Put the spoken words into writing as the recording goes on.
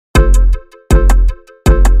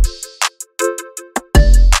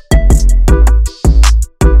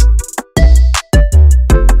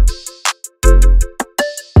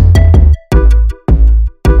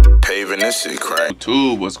this shit crack.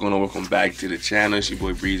 YouTube, what's going on? Welcome back to the channel. It's your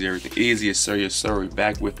boy Breezy, everything easy. Yes sir, we're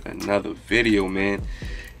back with another video, man.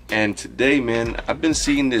 And today, man, I've been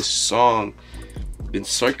seeing this song been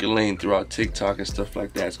circulating throughout TikTok and stuff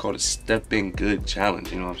like that. It's called a Stepping Good Challenge,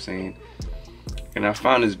 you know what I'm saying? And I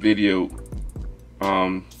found this video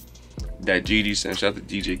that Gigi sent. Shout out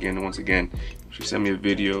to DJ again, once again. She sent me a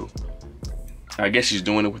video. I guess she's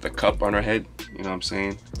doing it with a cup on her head, you know what I'm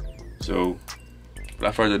saying? So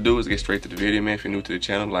without further ado, let's get straight to the video, man. If you're new to the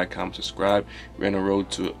channel, like, comment, subscribe. We're on the road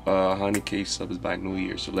to 100K subs by New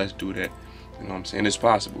Year, so let's do that. You know what I'm saying? It's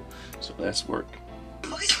possible, so let's work.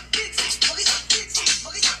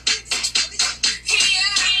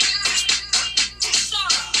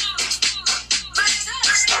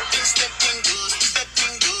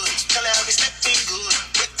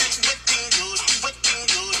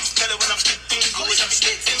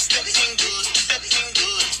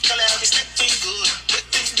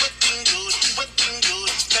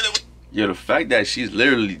 Yo, the fact that she's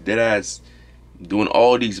literally deadass doing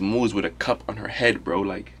all these moves with a cup on her head, bro,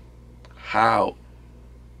 like, how?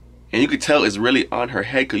 And you could tell it's really on her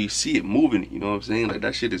head because you see it moving, you know what I'm saying? Like,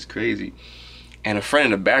 that shit is crazy. And a friend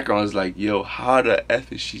in the background is like, yo, how the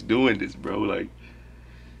F is she doing this, bro? Like,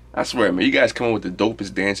 I swear, man, you guys come up with the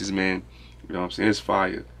dopest dances, man. You know what I'm saying? It's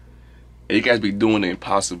fire. And you guys be doing the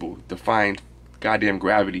impossible, defying goddamn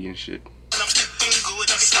gravity and shit.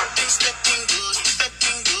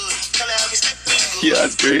 Yeah,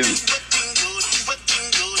 that's crazy.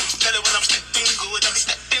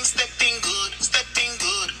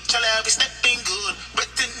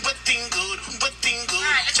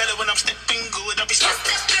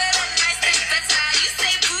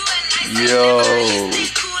 Yo.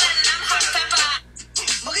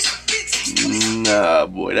 Nah,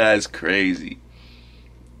 boy, that's crazy.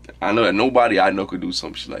 I know that nobody I know could do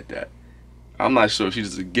some shit like that. I'm not sure if she's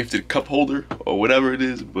just a gifted cup holder or whatever it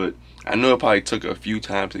is, but I know it probably took a few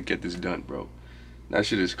times to get this done, bro. That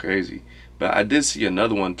shit is crazy. But I did see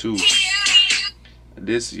another one too. I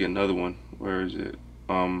did see another one. Where is it?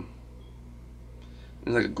 There's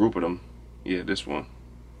like a group of them. Yeah, this one.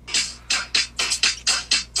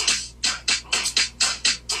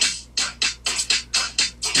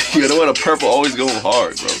 Yeah, the one in purple always going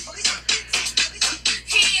hard, bro.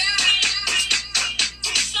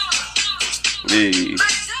 Yeah.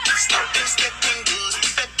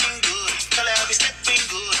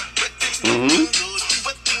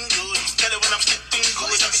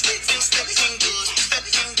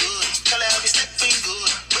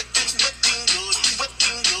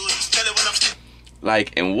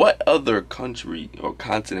 Like, in what other country or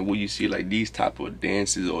continent will you see like these type of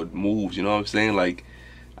dances or moves? You know what I'm saying? Like,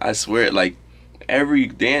 I swear, like, every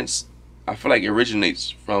dance I feel like originates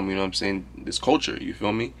from, you know what I'm saying, this culture. You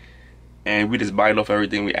feel me? And we just bite off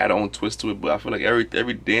everything, we add our own twist to it. But I feel like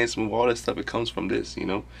every dance move, all that stuff, it comes from this, you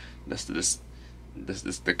know. That's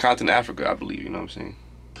the continent of Africa, I believe. You know what I'm saying?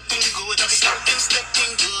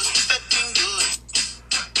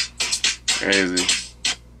 Crazy.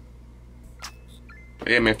 But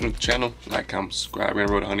yeah, man, from the channel, like, comment, subscribe. We're on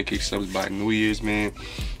the road to 100K subs by New Year's, man.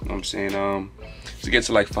 You know what I'm saying? To get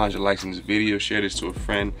to like 500 likes in this video, share this to a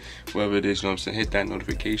friend, whoever it is. You know what I'm saying? Hit that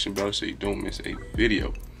notification bell so you don't miss a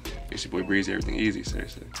video. It's your boy Breezy, everything easy,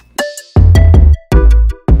 seriously.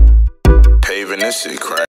 Paving this shit crack.